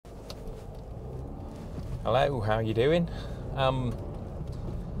Hello, how you doing?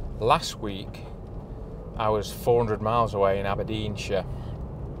 Last week I was 400 miles away in Aberdeenshire.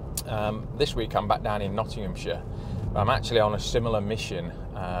 This week I'm back down in Nottinghamshire. I'm actually on a similar mission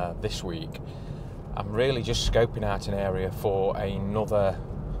this week. I'm really just scoping out an area for another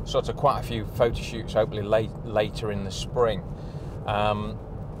sort of quite a few photo shoots, hopefully later in the spring. And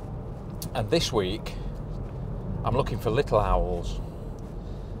this week I'm looking for little owls.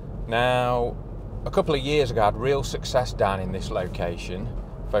 Now, a couple of years ago I had real success down in this location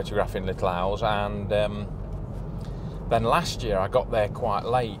photographing little owls, and then last year I got there quite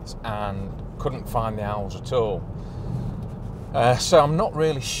late and couldn't find the owls at all. So I'm not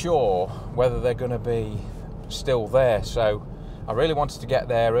really sure whether they're going to be still there, so I really wanted to get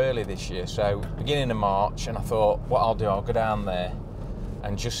there early this year, so beginning of March, and I thought what I'll do, I'll go down there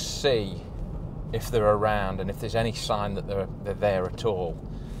and just see if they're around and if there's any sign that they're there at all.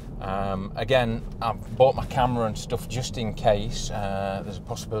 Again, I've bought my camera and stuff just in case there's a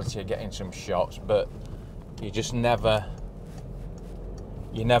possibility of getting some shots, but you just never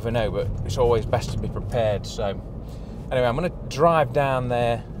know, but it's always best to be prepared. So anyway, I'm going to drive down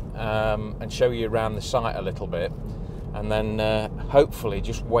there and show you around the site a little bit, and then hopefully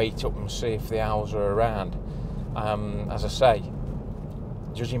just wait up and see if the owls are around. As I say,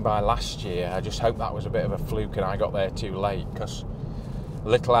 judging by last year, I just hope that was a bit of a fluke and I got there too late, because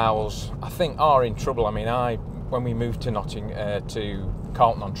little owls, I think, are in trouble. I mean, when we moved to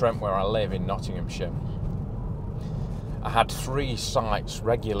Carlton-on-Trent, where I live in Nottinghamshire, I had 3 sites,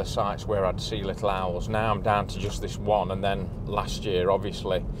 regular sites, where I'd see little owls. Now I'm down to just this one, and then last year,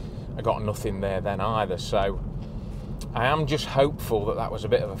 obviously, I got nothing there then either. So I am just hopeful that that was a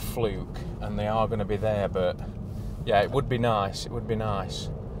bit of a fluke and they are going to be there. But yeah, it would be nice. It would be nice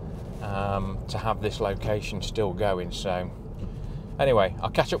to have this location still going. So anyway, I'll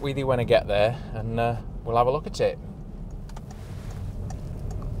catch up with you when I get there, and we'll have a look at it.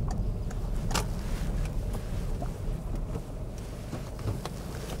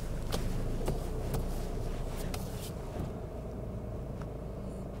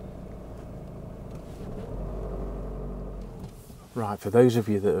 Right, for those of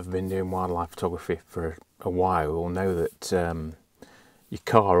you that have been doing wildlife photography for a while will know that your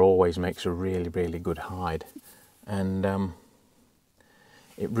car always makes a really, really good hide, and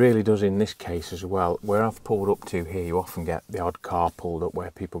it really does in this case as well. Where I've pulled up to here, you often get the odd car pulled up where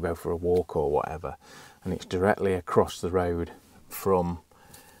people go for a walk or whatever, and it's directly across the road from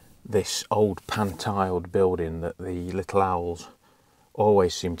this old pan-tiled building that the little owls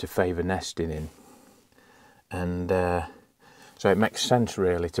always seem to favour nesting in. And so it makes sense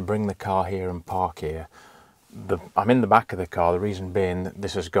really to bring the car here and park here. I'm in the back of the car, the reason being that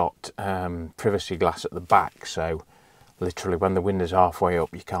this has got privacy glass at the back, so literally when the window's halfway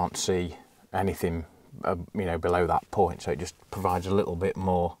up you can't see anything below that point, so it just provides a little bit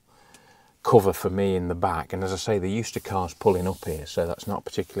more cover for me in the back. And as I say, they're used to cars pulling up here, so that's not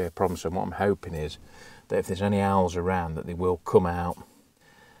particularly a problem. So what I'm hoping is that if there's any owls around, that they will come out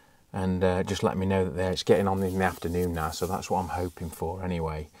and just let me know that it's getting on in the afternoon now, so that's what I'm hoping for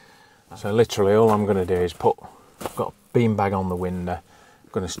anyway. So literally all I'm going to do is I've got a beanbag on the window, I'm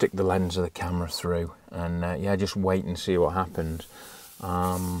going to stick the lens of the camera through, and yeah, just wait and see what happens.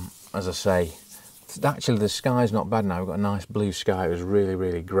 As I say, actually the sky's not bad now. We've got a nice blue sky. It was really,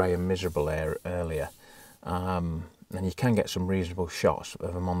 really grey and miserable earlier, and you can get some reasonable shots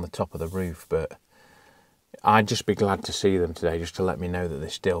of them on the top of the roof, but I'd just be glad to see them today, just to let me know that they're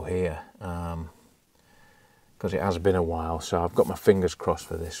still here, because it has been a while. So I've got my fingers crossed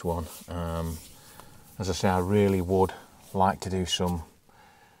for this one. As I say, I really would like to do some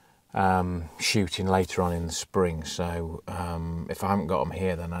shooting later on in the spring, so if I haven't got them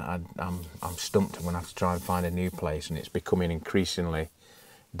here, then I'm stumped. I'm going to have to try and find a new place, and it's becoming increasingly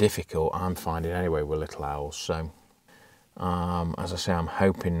difficult, I'm finding anyway, with little owls. So as I say, I'm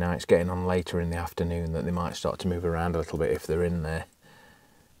hoping now it's getting on later in the afternoon that they might start to move around a little bit if they're in there.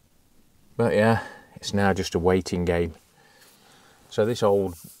 But yeah, it's now just a waiting game. So this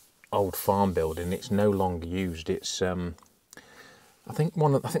old farm building, it's no longer used. It's I think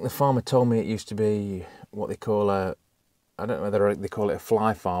the farmer told me it used to be what they call I don't know whether they call it a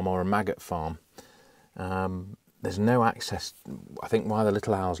fly farm or a maggot farm. There's no access. I think why the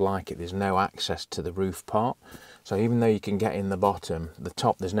little owls like it, there's no access to the roof part. So even though you can get in the bottom, the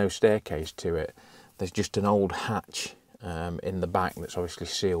top, there's no staircase to it. There's just an old hatch in the back that's obviously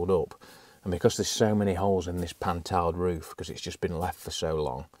sealed up. And because there's so many holes in this pan-tiled roof, because it's just been left for so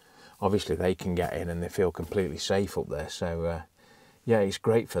long, obviously they can get in and they feel completely safe up there. So yeah, it's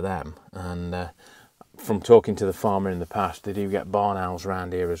great for them. And from talking to the farmer in the past, they do get barn owls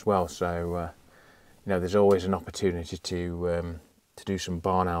around here as well. So you know, there's always an opportunity to do some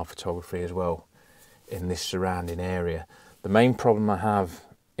barn owl photography as well in this surrounding area. The main problem I have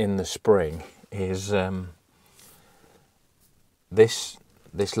in the spring is this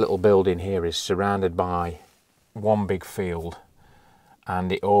little building here is surrounded by one big field,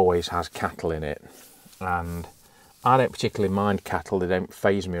 and it always has cattle in it. And I don't particularly mind cattle, they don't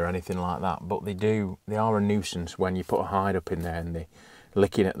faze me or anything like that, but they are a nuisance when you put a hide up in there and they're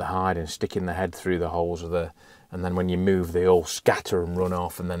licking at the hide and sticking their head through the holes of and then when you move they all scatter and run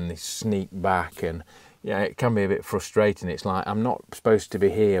off, and then they sneak back, and yeah, it can be a bit frustrating. It's like, I'm not supposed to be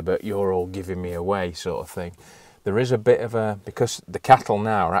here, but you're all giving me away, sort of thing. There is a bit of because the cattle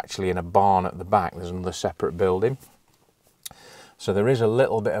now are actually in a barn at the back, there's another separate building. So there is a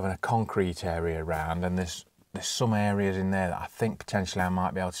little bit of a concrete area around, and there's some areas in there that I think potentially I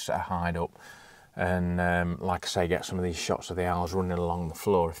might be able to set a hide up and, like I say, get some of these shots of the owls running along the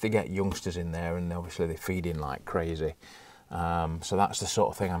floor. If they get youngsters in there, and obviously they're feeding like crazy. So that's the sort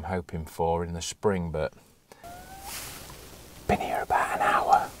of thing I'm hoping for in the spring, but been here about an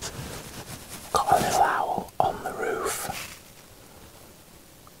hour. Got a little owl on the roof.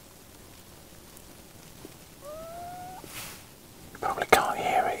 You probably can't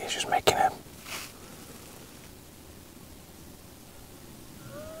hear it, it's just making a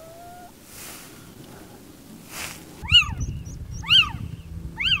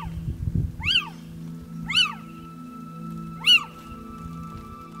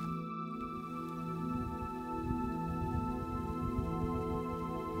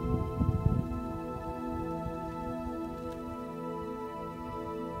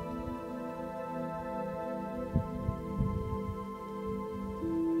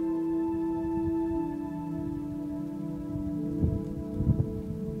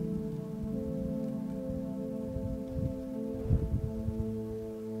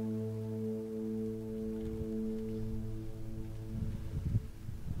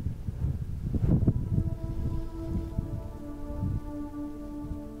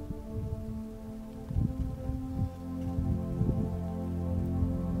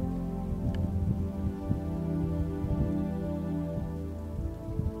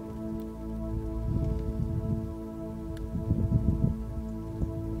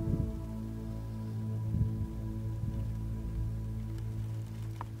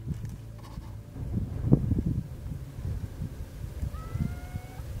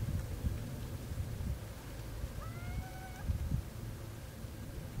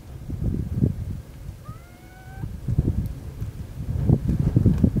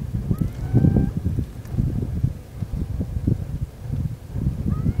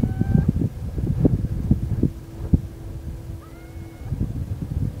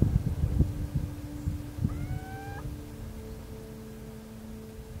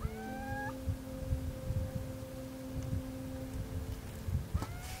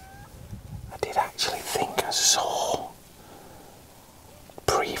saw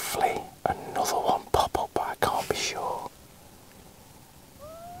briefly another one pop up, but I can't be sure.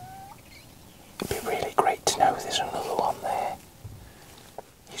 It'd be really great to know there's another one there.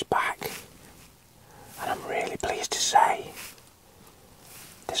 He's back, and I'm really pleased to say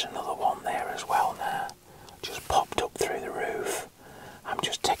there's another one there as well now. Just popped up through the roof. I'm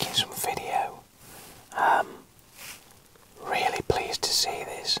just taking some video. Really pleased to see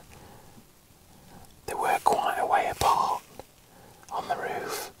this. They were quite a way apart on the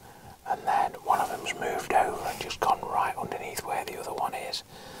roof, and then one of them's moved over and just gone right underneath where the other one is,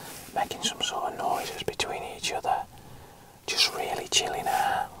 making some sort of noises between each other, just really chilling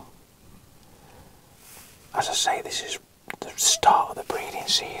out. As I say, this is the start of the breeding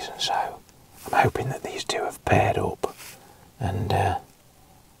season, so I'm hoping that these two have paired up and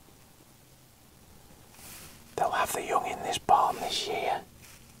they'll have the young in this barn this year.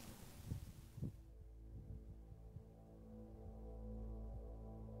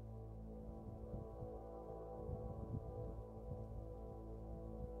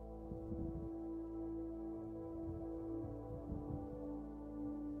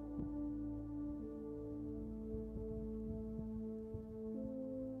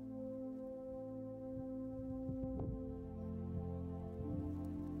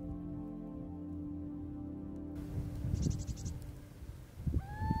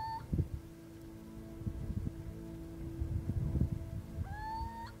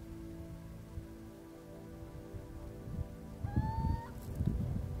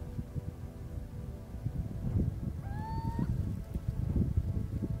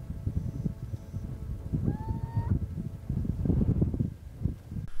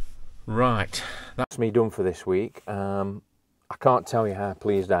 Right, that's me done for this week. I can't tell you how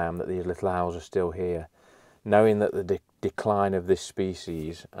pleased I am that these little owls are still here. Knowing that the decline of this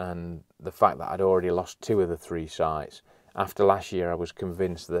species and the fact that I'd already lost 2 of the 3 sites, after last year I was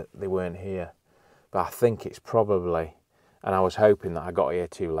convinced that they weren't here. But I think it's probably, and I was hoping that I got here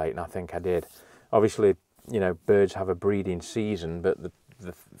too late, and I think I did. Obviously, you know, birds have a breeding season, but the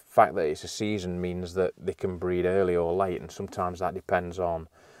fact that it's a season means that they can breed early or late, and sometimes that depends on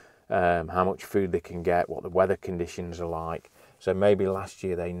how much food they can get, what the weather conditions are like. So maybe last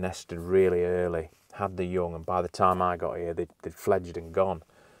year they nested really early, had the young, and by the time I got here they'd fledged and gone.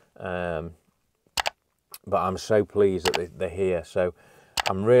 But I'm so pleased that they're here. So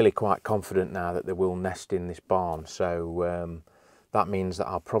I'm really quite confident now that they will nest in this barn. So that means that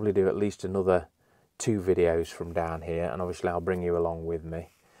I'll probably do at least another 2 videos from down here, and obviously I'll bring you along with me.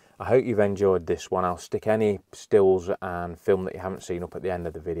 I hope you've enjoyed this one. I'll stick any stills and film that you haven't seen up at the end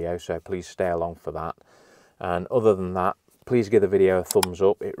of the video, so please stay along for that. And other than that, please give the video a thumbs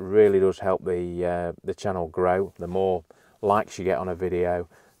up. It really does help the channel grow. The more likes you get on a video,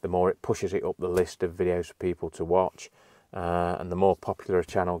 the more it pushes it up the list of videos for people to watch. And the more popular a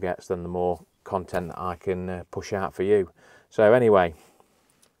channel gets, then the more content that I can push out for you. So anyway,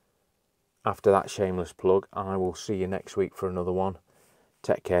 after that shameless plug, I will see you next week for another one.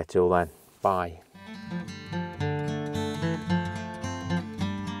 Take care till then. Bye.